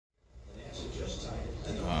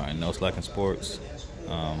NoSlack'n Sports.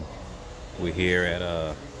 We're here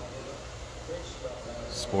at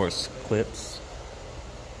Sports Clips.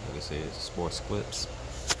 Like I said, Sports Clips.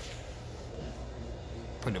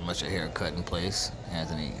 Pretty much a haircut in place.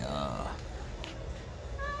 Anthony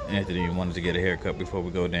wanted to get a haircut before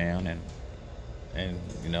we go down, and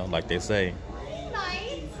you know, like they say,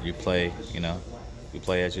 you play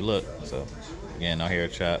as you look. So again, our hair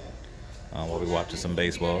chop while we watching some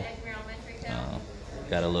baseball.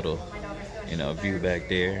 Got a little, view back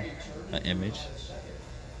there, an image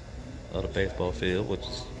of the baseball field, which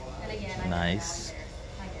is nice.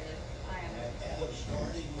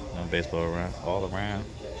 Baseball around, all around.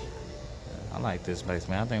 I like this place,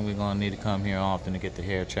 man. I think we're gonna need to come here often to get the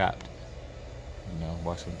hair chopped.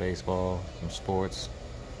 Watch some baseball, some sports,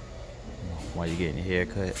 while you're getting your hair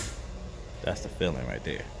cut. That's the feeling right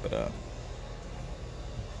there. But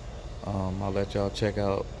I'll let y'all check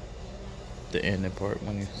out the ending part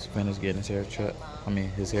when he's finished getting his hair cut.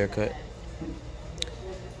 His haircut.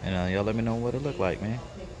 And y'all let me know what it looked like, man.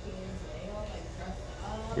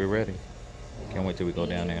 We're ready. Can't wait till we go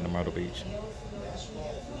down there in the Myrtle Beach.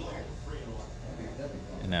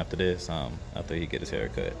 And after this, after he get his hair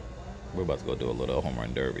cut, we're about to go do a little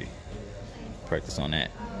Homerun derby. Practice on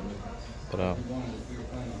that. But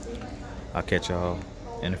I'll catch y'all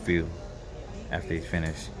in a few after he's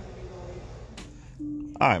finished.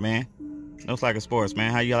 Alright, man. NoSlack'n Sports,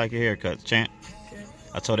 man. How you like your haircuts, champ?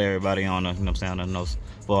 I told everybody on the,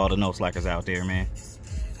 for all the NoSlackers out there, man,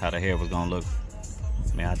 how the hair was gonna look.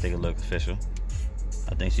 Man, I think it looked official.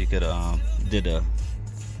 I think she could did the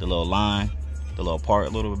little line, the little part a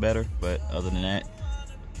little bit better, but other than that,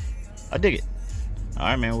 I dig it. All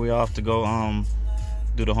right, man, we off to go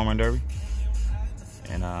do the Homerun derby,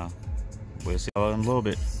 and we'll see y'all in a little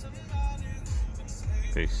bit.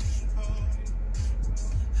 Peace.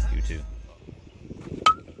 You too.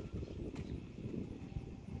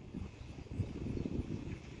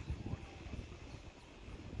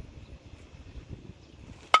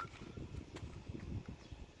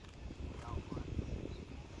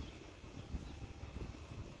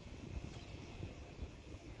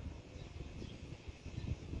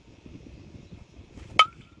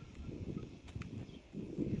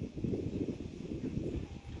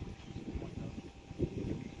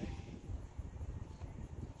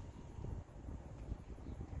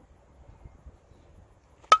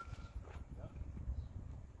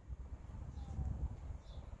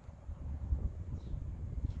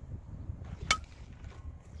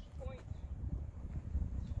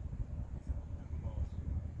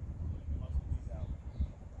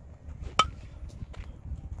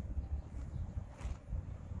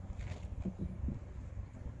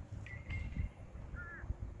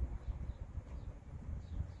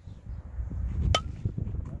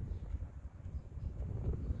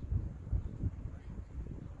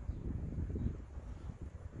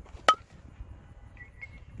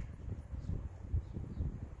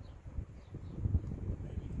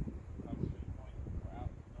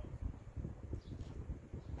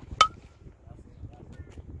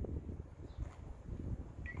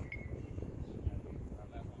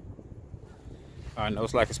 All right,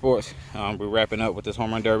 NoSlack'n Sports. We're wrapping up with this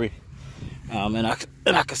Homerun derby, and I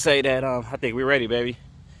could say that I think we're ready, baby.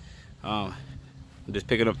 I'm just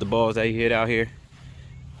picking up the balls that he hit out here.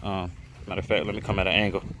 Matter of fact, let me come at an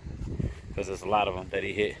angle because there's a lot of them that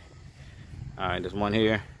he hit. All right, there's one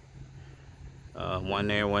here, one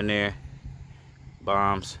there,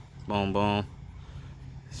 bombs, boom, boom.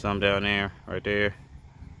 Some down there, right there.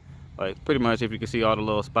 Like pretty much, if you can see all the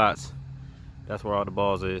little spots, that's where all the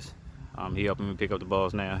balls is. He helping me pick up the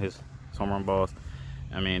balls now, his Homerun balls.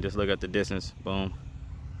 Just look at the distance, boom,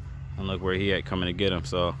 and look where he at coming to get them.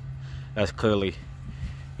 So that's clearly,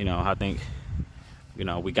 I think,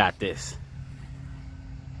 we got this.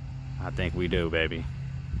 I think we do, baby.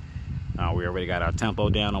 We already got our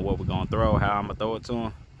tempo down on what we're gonna throw, how I'm gonna throw it to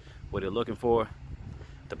him, what he's looking for,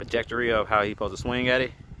 the trajectory of how he's supposed to swing at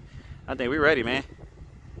it. I think we're ready, man.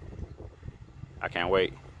 I can't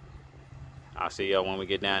wait. I'll see y'all when we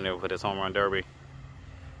get down there for this Homerun derby.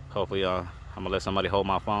 Hopefully, I'm gonna let somebody hold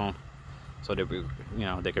my phone so that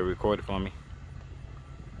they can record it for me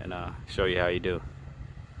and show you how you do.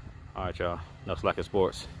 All right, y'all. NoSlack'n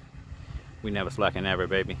Sports. We never slacking ever,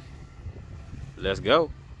 baby. Let's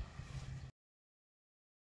go.